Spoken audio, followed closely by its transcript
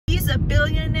a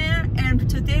billionaire, and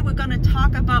today we're going to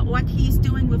talk about what he's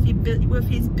doing with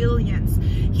his billions.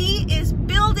 He is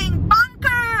building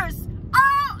bunkers!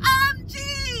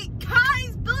 OMG!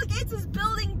 Guys, Bill Gates is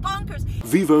building bunkers.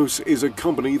 Vivos is a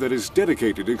company that is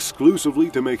dedicated exclusively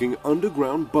to making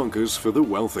underground bunkers for the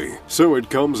wealthy. So it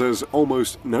comes as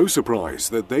almost no surprise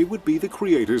that they would be the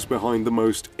creators behind the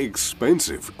most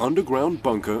expensive underground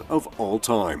bunker of all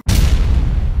time.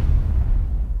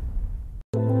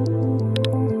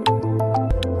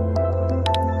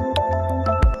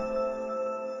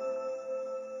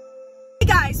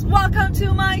 Welcome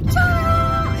to my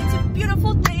channel. It's a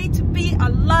beautiful day to be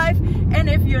alive, and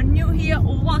if you're new here,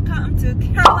 welcome to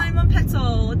Caroline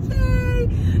Petal.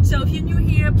 Yay! So if you're new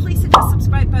here, please hit the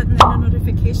subscribe button and the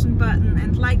notification button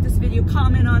and like this video,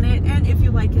 comment on it, and if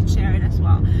you like it, share it as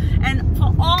well. And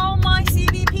for all my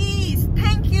CVPs,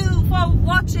 thank you for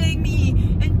watching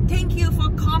me, and thank you for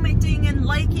commenting and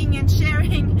liking and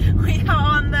sharing. We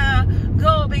are on the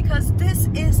go because this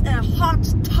is a hot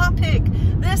topic.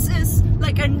 This is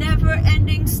like a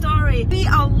never-ending story. We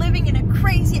are living in a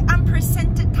crazy,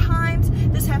 unprecedented times.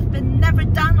 This have been never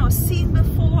done or seen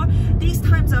before. These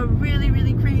times are really,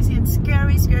 really crazy and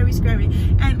scary, scary, scary.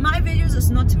 And my videos is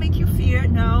not to make you fear.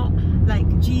 No,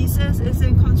 like Jesus is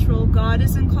in control. God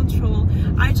is in control.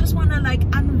 I just want to like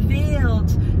unveil.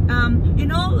 You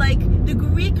know, like the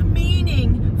Greek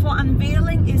meaning for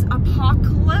unveiling is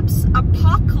apocalypse.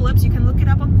 Apocalypse, you can look it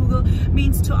up on Google,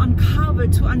 means to uncover,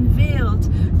 to unveil,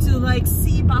 to like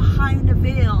see behind the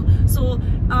veil. So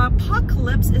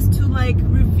apocalypse is to like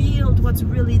reveal what's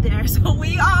really there. So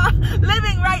we are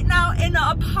living right now in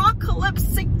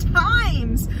apocalyptic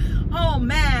times. Oh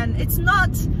man, it's not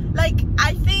like,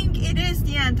 I think it is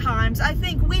the end times. I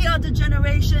think we are the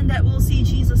generation that will see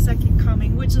Jesus' second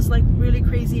coming, which is like really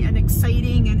crazy and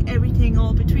exciting and everything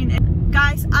all between.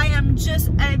 Guys, I am just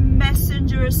a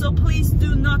messenger, so please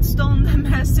do not stone the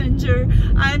messenger.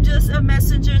 I'm just a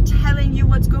messenger telling you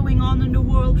what's going on in the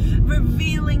world,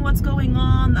 revealing what's going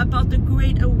on about the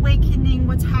Great Awakening,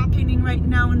 what's happening right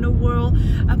now in the world,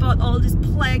 about all these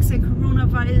plagues and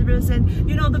coronavirus. And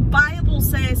you know, the Bible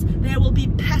says there will be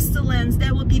pestilence,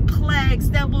 there will be plagues,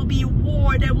 there will be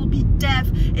war, there will be death.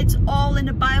 It's all in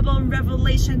the Bible in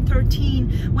Revelation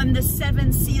 13 when the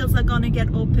 7 seals are gonna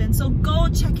get open. So go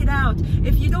check it out.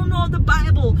 If you don't know the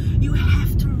Bible, you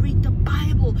have to read the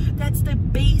Bible. That's the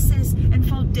basis and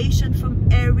foundation from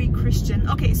every Christian.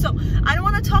 Okay, so I don't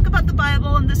want to talk about the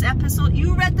Bible in this episode.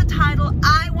 You read the title.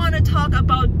 I want to talk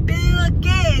about Bill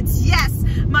Gates. Yes,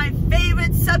 my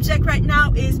favorite subject right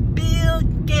now is Bill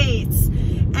Gates.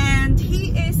 And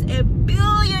he is a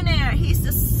billionaire. He's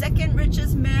the second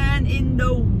richest man in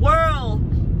the world.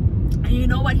 And you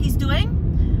know what he's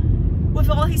doing with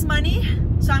all his money?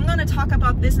 So I'm going to talk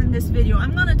about this in this video.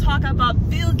 I'm going to talk about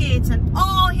Bill Gates and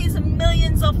all his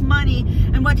millions of money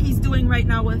and what he's doing right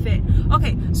now with it.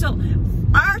 Okay, so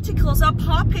articles are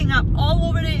popping up all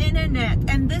over the internet,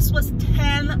 and this was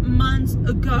 10 months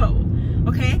ago.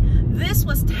 Okay, this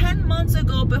was 10 months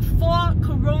ago before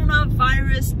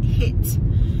coronavirus hit.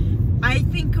 I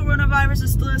think coronavirus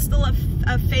is still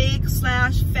a fake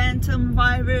 / phantom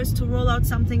virus to roll out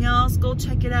something else. Go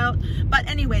check it out. But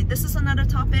anyway, this is another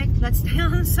topic. Let's stay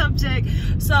on the subject.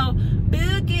 So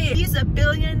Bill Gates, he's a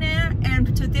billionaire,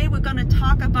 and today we're going to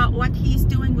talk about what he's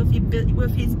doing with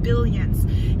his billions.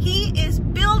 He is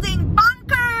building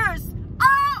bunkers!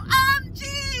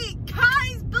 OMG!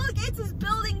 Guys, Bill Gates is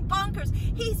building bunkers.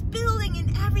 He's building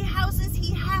in every house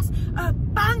he has a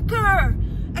bunker.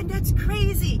 And that's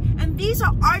crazy. And these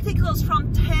are articles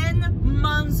from 10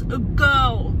 months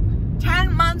ago.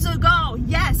 10 months ago,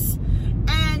 yes.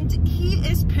 And he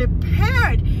is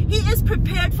prepared. He is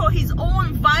prepared for his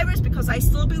own virus, because I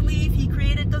still believe he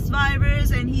created this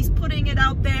virus and he's putting it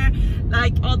out there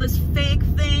like all this fake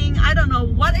thing. I don't know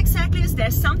what exactly is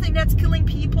there. Something that's killing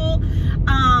people.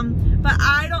 But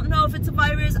I don't know if it's a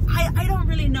virus. I don't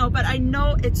really know, but I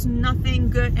know it's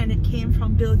nothing good, and it came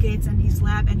from Bill Gates and his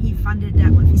lab, and he funded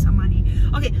that with his money.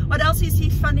 Okay, what else is he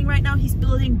funding right now? He's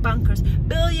building bunkers.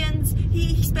 Billions.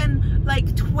 He spent like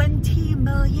 $20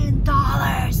 million.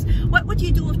 What would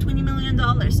you do with $20 million?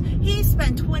 He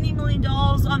spent $20 million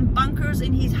on bunkers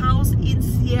in his house in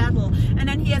Seattle. And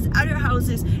then he has other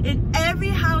houses. In every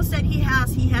house that he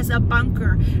has a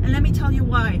bunker. And let me tell you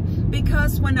why.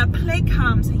 Because when a plague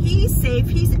comes, he saved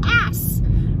his ass.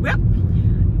 Yep.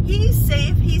 He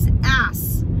saved his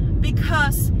ass.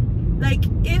 Because like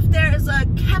if there is a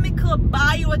chemical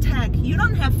bio attack, you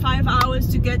don't have 5 hours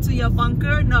to get to your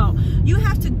bunker. No, you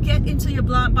have to get into your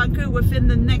bunker within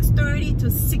the next 30 to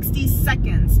 60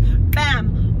 seconds.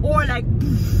 Bam. Or like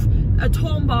poof,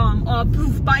 atom bomb, or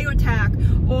poof, bio attack,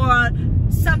 or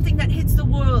something that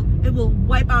it will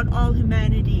wipe out all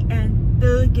humanity, and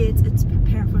Bill Gates is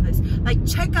prepared for this. Like,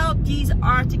 check out these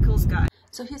articles, guys.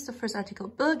 So here's the first article.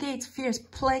 Bill Gates fears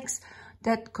plagues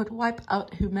that could wipe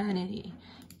out humanity.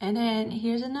 And then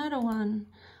here's another one.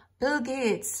 Bill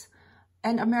Gates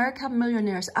and American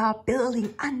millionaires are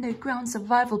building underground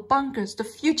survival bunkers. The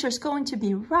future is going to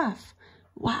be rough.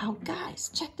 Wow, guys,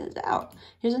 check this out.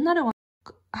 Here's another one.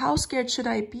 How scared should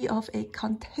I be of a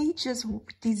contagious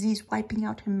disease wiping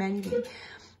out humanity?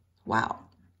 Wow.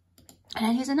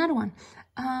 And here's another one.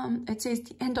 It says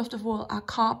the end of the world,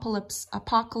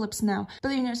 apocalypse now.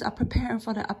 Billionaires are preparing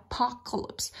for the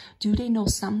apocalypse. Do they know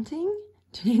something?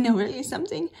 Do they know really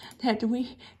something that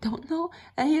we don't know?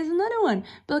 And here's another one.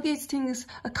 Bill Gates thinks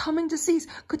a coming disease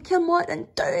could kill more than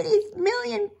 30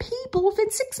 million people within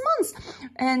 6 months.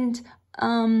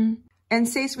 And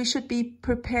says we should be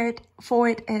prepared for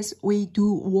it as we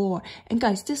do war. And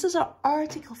guys, this is an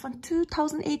article from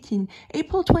 2018,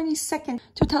 April 22nd,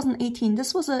 2018.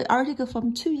 This was an article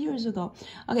from 2 years ago.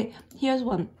 Okay, here's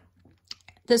one.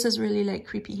 This is really like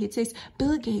creepy. It says,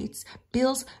 Bill Gates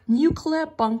builds nuclear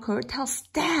bunker, tells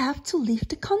staff to leave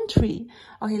the country.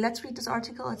 Okay, let's read this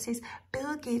article. It says,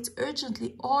 Bill Gates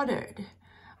urgently ordered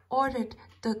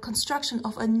the construction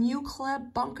of a nuclear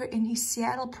bunker in his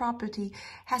Seattle property,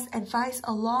 has advised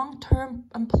a long-term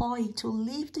employee to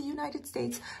leave the United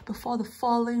States before the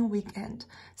following weekend,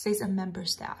 says a member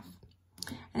staff.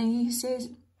 And he says,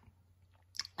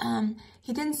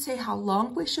 he didn't say how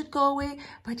long we should go away,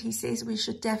 but he says we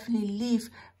should definitely leave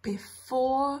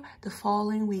before the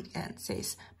following weekend,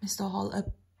 says Mr. Hall, a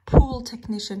pool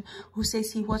technician who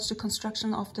says he watched the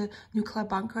construction of the nuclear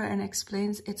bunker and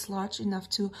explains it's large enough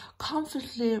to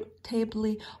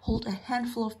comfortably hold a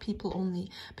handful of people only.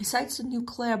 Besides the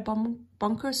nuclear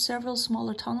bunker, several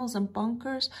smaller tunnels and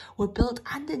bunkers were built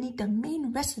underneath the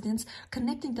main residence,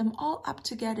 connecting them all up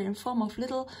together in form of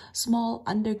little small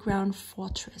underground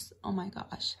fortress. Oh my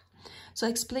gosh. So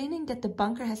explaining that the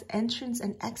bunker has entrance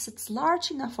and exits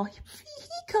large enough for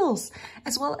vehicles,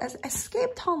 as well as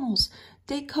escape tunnels,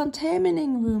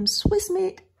 decontaminating rooms,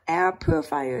 Swiss-made air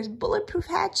purifiers, bulletproof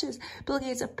hatches. Bill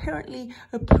Gates apparently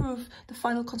approved the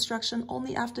final construction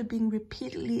only after being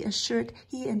repeatedly assured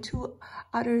he and 2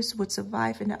 others would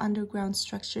survive in the underground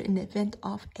structure in the event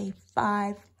of a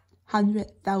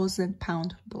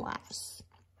 500,000-pound blast.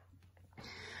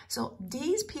 So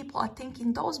these people are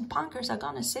thinking those bunkers are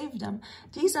going to save them.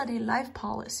 These are their life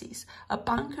policies. A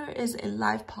bunker is a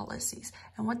life policies.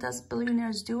 And what does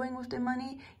billionaires doing with their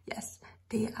money? Yes,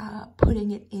 they are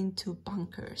putting it into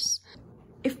bunkers.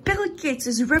 If Bill Gates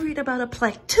is worried about a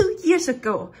plague 2 years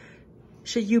ago,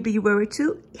 should you be worried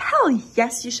too? Hell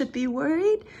yes, you should be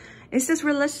worried. Is this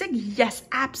realistic? Yes,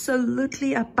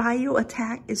 absolutely. A bio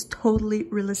attack is totally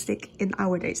realistic in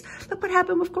our days. Look what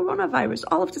happened with coronavirus.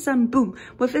 All of a sudden, boom.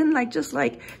 Within just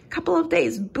a couple of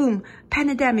days, boom.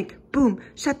 Pandemic, boom.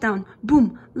 Shutdown,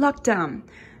 boom. Lockdown.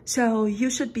 So you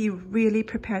should be really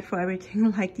prepared for everything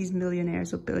like these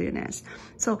millionaires or billionaires.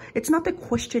 So it's not the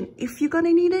question if you're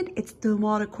gonna need it. It's the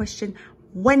more the question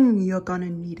when you're gonna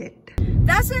need it.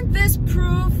 Doesn't this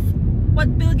prove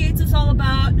what Bill Gates is all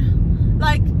about?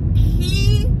 Like,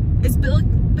 he is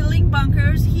building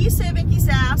bunkers, he's saving his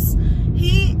ass,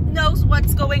 he knows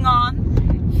what's going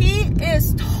on, he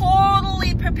is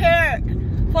totally prepared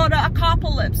for the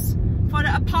apocalypse.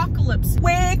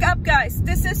 Wake up, guys,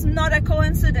 this is not a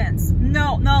coincidence.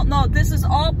 No, this is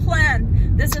all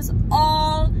planned. This is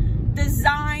all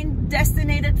designed,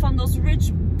 destined from those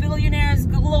rich billionaires,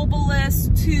 globalists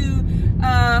to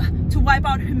wipe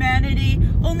out humanity.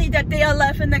 Only that they are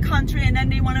left in the country, and then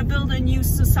they want to build a new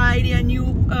society, a new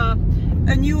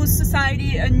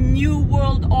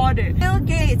world order. Bill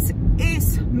Gates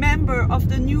is member of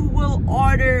the New World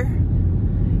Order.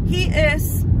 He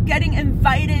is getting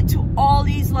invited to all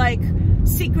these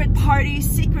secret parties,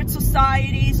 secret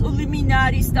societies,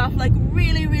 Illuminati stuff,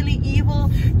 really, really evil,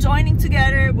 joining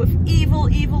together with evil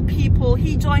people.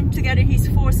 He joined together his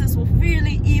forces with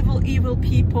really evil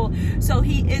people. So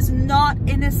he is not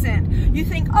innocent. You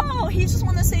think, oh, he just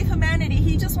wants to save humanity,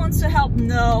 he just wants to help.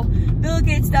 No, Bill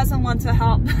Gates doesn't want to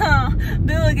help.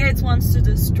 Bill Gates wants to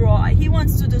destroy. He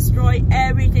wants to destroy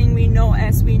everything we know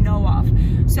as we know of.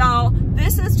 So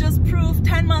this is just proof.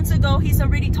 10 months ago, he's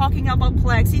already talking about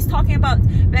plagues. He's talking about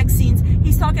vaccines.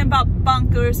 He's talking about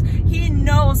bunkers. He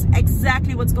knows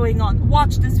exactly what's going on.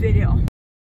 Watch this video.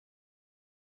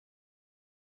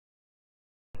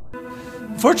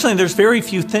 Fortunately, there's very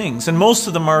few things, and most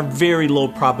of them are very low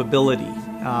probability.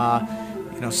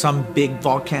 Some big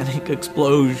volcanic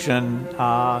explosion,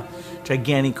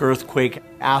 gigantic earthquake,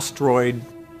 asteroid.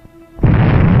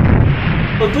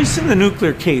 But at least in the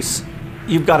nuclear case,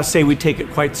 you've got to say we take it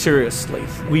quite seriously.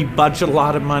 We budget a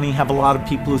lot of money, have a lot of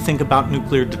people who think about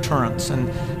nuclear deterrence,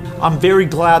 and I'm very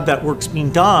glad that work's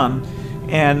being done,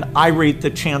 and I rate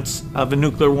the chance of a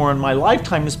nuclear war in my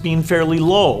lifetime as being fairly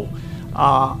low.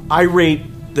 I rate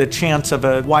the chance of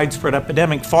a widespread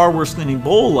epidemic far worse than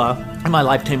Ebola in my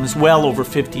lifetime is well over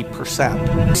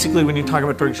 50%. Basically, when you talk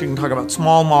about drugs, you can talk about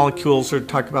small molecules or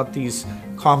talk about these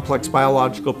complex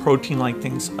biological protein-like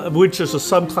things, of which there's a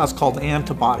subclass called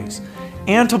antibodies.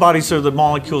 Antibodies are the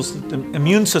molecules that the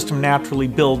immune system naturally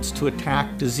builds to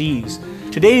attack disease.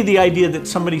 Today, the idea that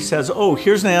somebody says, oh,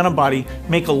 here's an antibody,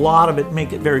 make a lot of it,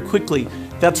 make it very quickly,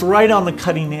 that's right on the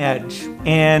cutting edge.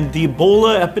 And the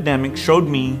Ebola epidemic showed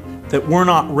me that we're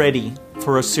not ready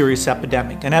for a serious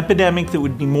epidemic, an epidemic that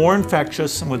would be more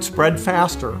infectious and would spread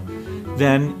faster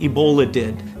than Ebola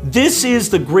did. This is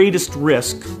the greatest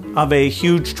risk of a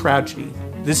huge tragedy.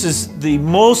 This is the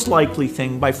most likely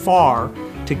thing by far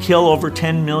to kill over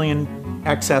 10 million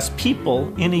excess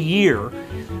people in a year.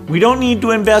 We don't need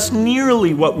to invest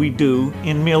nearly what we do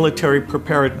in military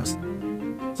preparedness.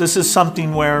 This is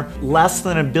something where less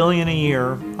than $1 billion a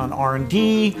year on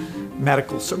R&D,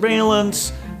 medical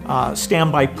surveillance,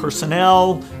 standby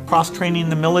personnel, cross-training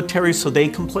the military so they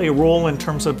can play a role in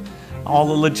terms of all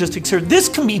the logistics here. This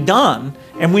can be done,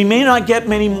 and we may not get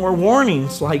many more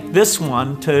warnings like this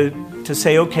one to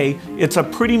say, okay, it's a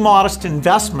pretty modest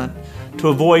investment to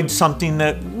avoid something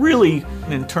that really,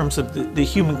 in terms of the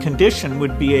human condition,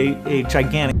 would be a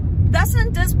gigantic.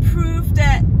 Doesn't this prove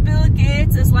that Bill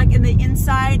Gates is like in the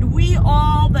inside? We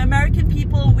all, the American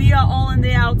people, we are all in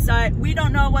the outside. We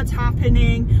don't know what's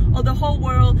happening, or the whole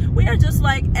world. We are just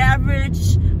like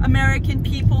average American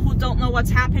people who don't know what's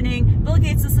happening. Bill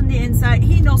Gates is in the inside.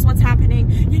 He knows what's happening.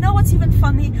 You know what's even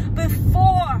funny?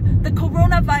 Before the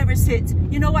coronavirus hit,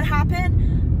 you know what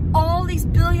happened? All these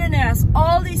billionaires,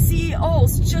 all these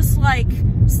CEOs just like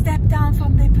stepped down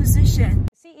from their position.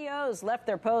 CEOs left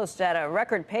their posts at a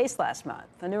record pace last month.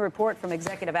 A new report from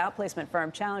executive outplacement firm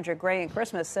Challenger Gray &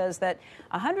 Christmas says that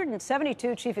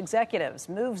 172 chief executives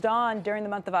moved on during the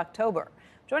month of October.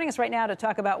 Joining us right now to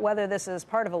talk about whether this is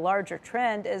part of a larger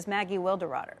trend is Maggie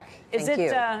Wilderotter.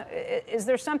 Is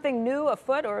there something new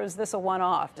afoot, or is this a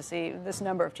one-off to see this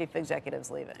number of chief executives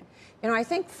leaving? You know, I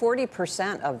think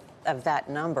 40% of that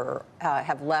number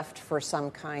have left for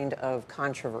some kind of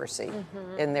controversy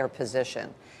in their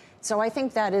position. So I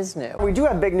think that is new. We do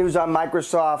have big news on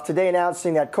Microsoft today,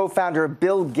 announcing that co-founder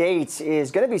Bill Gates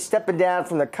is going to be stepping down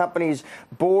from the company's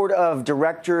board of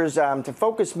directors to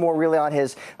focus more really on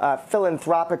his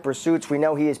philanthropic pursuits. We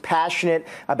know he is passionate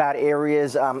about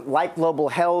areas like global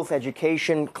health,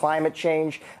 education, climate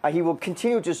change. He will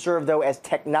continue to serve, though, as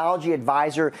technology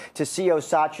advisor to CEO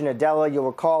Satya Nadella. You'll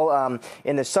recall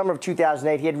in the summer of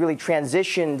 2008, he had really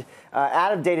transitioned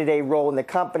out of day-to-day role in the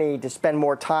company to spend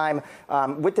more time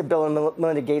with the Bill and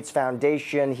Melinda Gates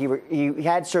Foundation. He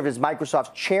had served as Microsoft's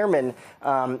chairman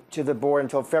to the board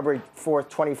until February 4th,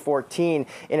 2014.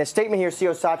 In a statement here,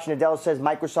 CEO Satya Nadella says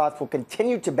Microsoft will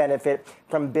continue to benefit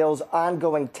from Bill's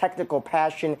ongoing technical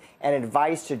passion and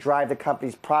advice to drive the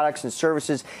company's products and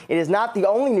services. It is not the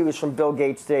only news from Bill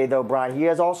Gates today, though, Brian. He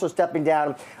is also stepping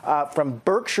down from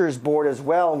Berkshire's board as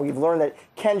well, and we've learned that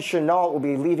Ken Chenault will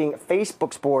be leaving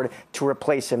Facebook's board to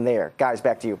replace him there. Guys,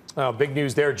 back to you. Big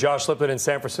news there. Josh Lipton in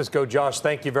San Francisco. Josh,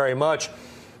 thank you very much.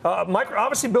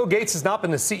 Obviously, Bill Gates has not been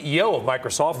the CEO of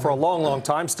Microsoft for a long, long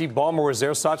time. Steve Ballmer was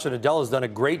there. Satya Nadella has done a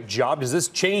great job. Does this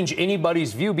change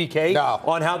anybody's view, BK,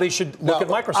 on how they should look at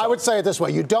Microsoft? I would say it this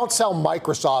way. You don't sell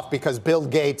Microsoft because Bill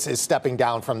Gates is stepping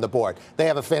down from the board. They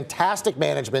have a fantastic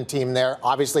management team there.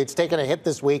 Obviously, it's taken a hit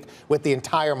this week with the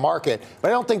entire market. But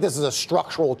I don't think this is a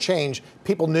structural change.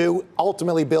 People knew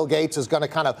ultimately Bill Gates is going to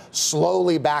kind of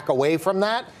slowly back away from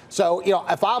that. So, you know,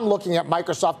 if I'm looking at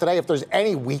Microsoft today, if there's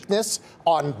any weakness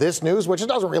on this news, which it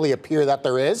doesn't really appear that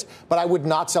there is, but I would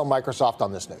not sell Microsoft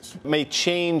on this news. May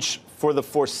change for the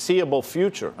foreseeable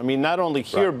future. I mean, not only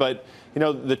here, but, you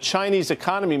know, the Chinese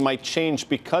economy might change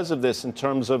because of this in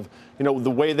terms of, you know,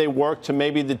 the way they work to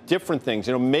maybe the different things.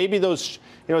 You know, maybe those,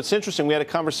 you know, it's interesting. We had a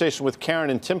conversation with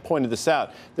Karen, and Tim pointed this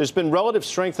out. There's been relative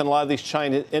strength in a lot of these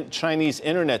Chinese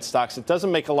internet stocks. It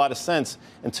doesn't make a lot of sense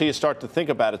until you start to think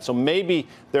about it. So maybe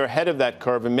they're ahead of that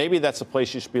curve, and maybe that's a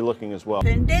place you should be looking as well.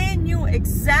 And they knew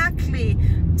exactly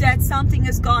that something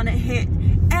is going to hit.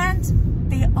 And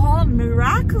they all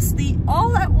miraculously,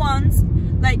 all at once,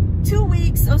 like 2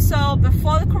 weeks or so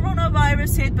before the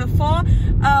coronavirus hit, before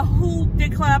WHO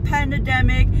declared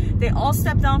pandemic, they all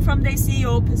stepped down from their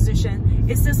CEO position.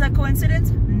 Is this a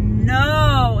coincidence?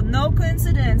 No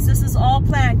coincidence. This is all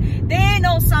planned. They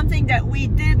know something that we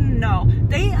didn't know.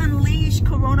 They unleashed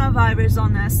coronavirus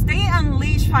on us. They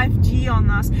unleashed 5G on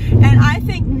us. And I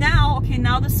think now, okay,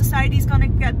 now the society is gonna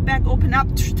get back open up.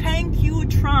 Thank you,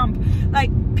 Trump.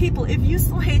 Like, people, if you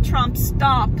still hate Trump,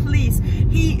 stop, please.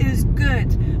 He is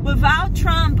good. Without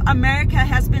Trump, America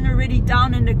has been already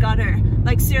down in the gutter.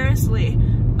 Like, seriously.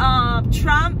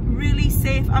 Trump really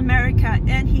saved America,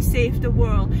 and he saved the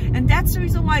world, and that's the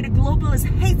reason why the globalists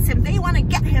hates him. They want to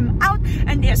get him out,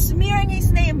 and they're smearing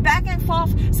his name back and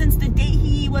forth since the day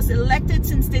he was elected,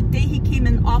 since the day he came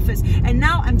in office. And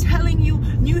now I'm telling you,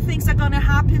 new things are gonna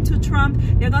happen to Trump.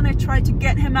 They're gonna try to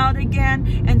get him out again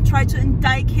and try to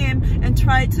indict him and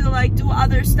try to like do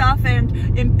other stuff and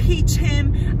impeach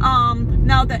him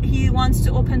now that he wants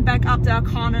to open back up the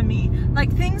economy.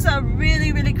 Like, things are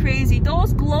really crazy.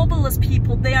 Those globalist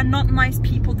people, they are not nice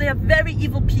people. They are very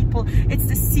evil people. It's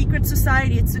the secret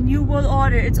society. It's the New World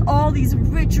Order. It's all these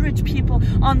rich people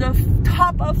on the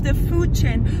top of the food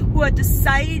chain who are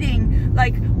deciding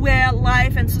like where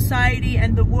life and society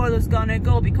and the world is gonna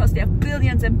go, because they have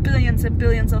billions and billions and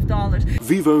billions of dollars.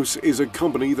 Vivos is a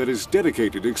company that is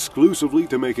dedicated exclusively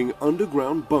to making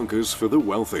underground bunkers for the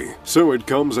wealthy. So it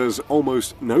comes as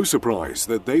almost no surprise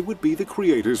that they would be the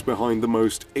creators behind the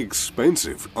most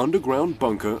expensive underground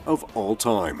bunker of all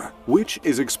time, which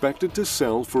is expected to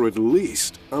sell for at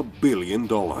least $1 billion.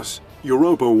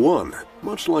 Europa 1,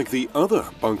 much like the other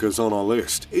bunkers on our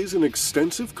list, is an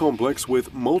extensive complex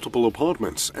with multiple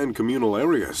apartments and communal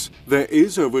areas. There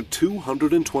is over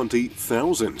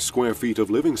 220,000 square feet of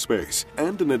living space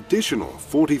and an additional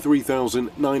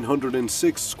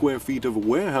 43,906 square feet of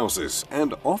warehouses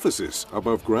and offices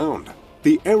above ground.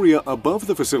 The area above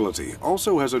the facility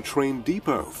also has a train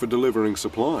depot for delivering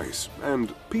supplies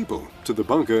and people to the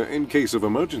bunker in case of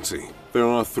emergency. There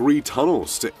are 3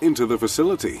 tunnels to enter the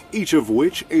facility, each of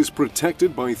which is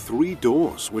protected by 3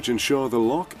 doors which ensure the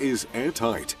lock is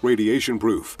airtight,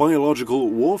 radiation-proof, biological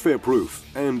warfare-proof,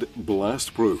 and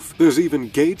blast-proof. There's even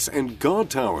gates and guard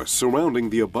towers surrounding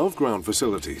the above-ground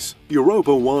facilities.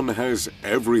 Europa 1 has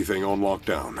everything on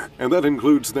lockdown, and that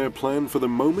includes their plan for the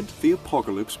moment the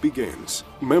apocalypse begins.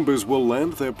 Members will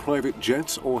land their private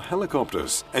jets or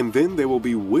helicopters, and then they will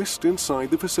be whisked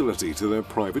inside the facility to their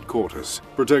private quarters.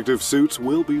 Protective suits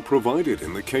will be provided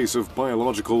in the case of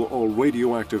biological or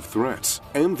radioactive threats,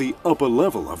 and the upper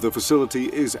level of the facility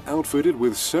is outfitted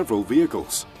with several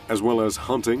vehicles, as well as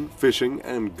hunting, fishing,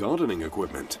 and gardening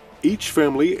equipment. Each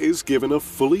family is given a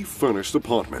fully furnished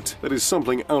apartment that is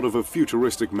something out of a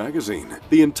futuristic magazine.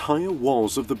 The entire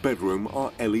walls of the bedroom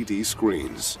are LED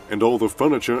screens, and all the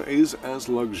furniture is as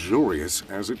luxurious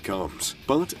as it comes.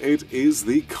 But it is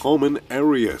the common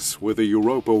areas where the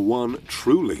Europa 1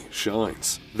 truly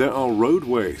shines. There are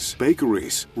roadways,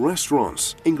 bakeries,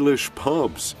 restaurants, English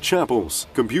pubs, chapels,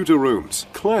 computer rooms,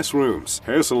 classrooms,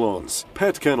 hair salons,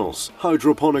 pet kennels,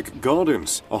 hydroponic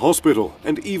gardens, a hospital,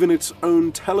 and even its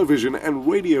own television and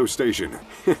radio station.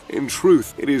 In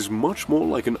truth, it is much more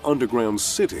like an underground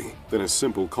city than a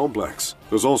simple complex.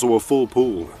 There's also a full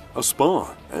pool, a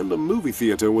spa, and a movie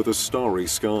theater with a starry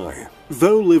sky.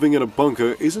 Though living in a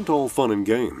bunker isn't all fun and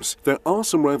games, there are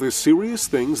some rather serious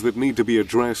things that need to be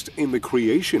addressed in the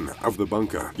creation of the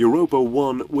bunker. Europa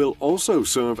 1 will also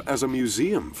serve as a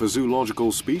museum for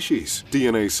zoological species,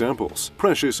 DNA samples,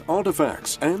 precious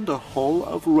artifacts, and a hall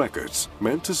of records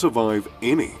meant to survive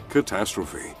any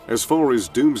catastrophe. As far as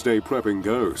doomsday prepping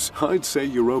goes, I'd say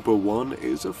Europa 1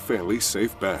 is a fairly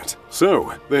safe bet.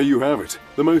 So, there you have it,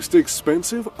 the most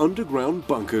expensive underground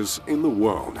bunkers in the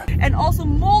world. And also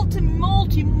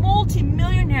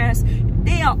multi-millionaires.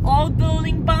 They are all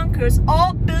building bunkers.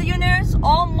 All billionaires,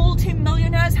 all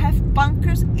multi-millionaires have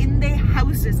bunkers in their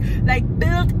houses, like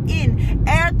built in,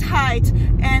 airtight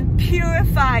and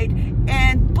purified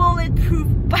and bulletproof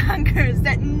bunkers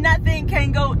that nothing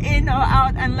can go in or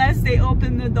out unless they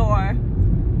open the door.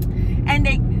 And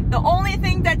the only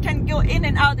thing that can go in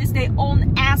and out is their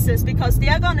own asses, because they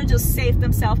are gonna just save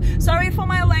themselves. Sorry for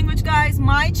my language, guys.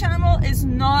 My channel is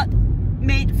not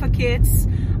made for kids.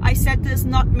 I said this,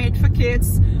 not made for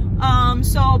kids.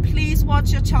 So please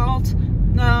watch your child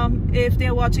if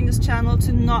they're watching this channel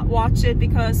to not watch it,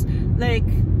 because like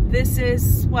this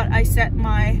is what I set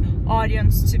my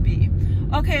audience to be.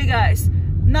 Okay guys,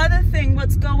 another thing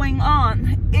what's going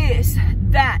on is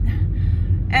that,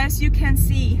 as you can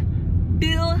see,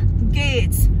 Bill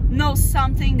Gates knows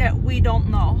something that we don't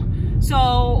know.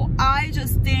 So I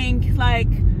just think like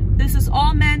this is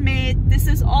all man-made. This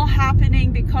is all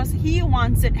happening because he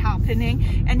wants it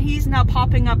happening, and he's now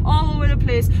popping up all over the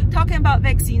place, talking about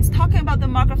vaccines, talking about the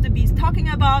mark of the beast, talking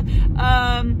about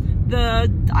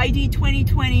the ID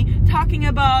 2020, talking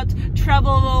about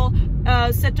travel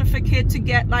certificate to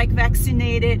get like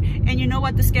vaccinated. And you know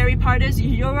what the scary part is?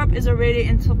 Europe is already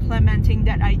implementing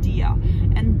that idea,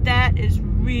 and that is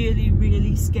really,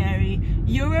 really scary.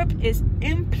 Europe is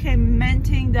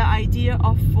implementing the idea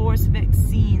of forced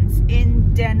vaccines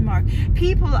in Denmark.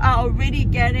 People are already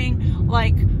getting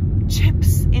like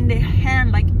chips in their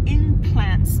hand, like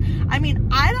implants. I mean,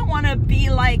 I don't want to be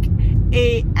like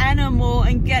a animal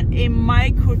and get a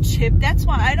microchip. That's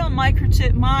why I don't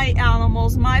microchip my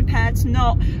animals, my pets.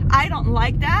 No, I don't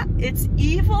like that. It's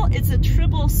evil. It's a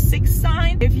 666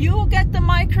 sign. If you get the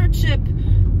microchip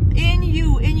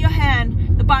in your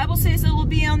hand, the Bible says it will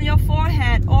be on your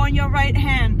forehead or on your right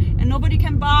hand, and nobody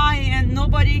can buy and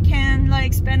nobody can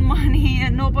like spend money,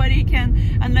 and nobody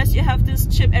can, unless you have this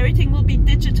chip. Everything will be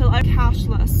digital and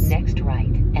cashless. Next right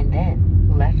and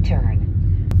then left turn.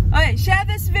 Okay, share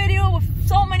this video with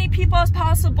so many people as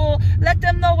possible. Let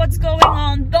them know what's going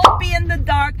on. Don't be in the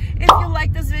dark. If you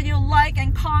like this video, like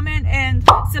and comment and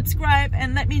subscribe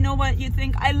and let me know what you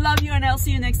think. I love you, and I'll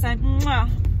see you next time. Mwah.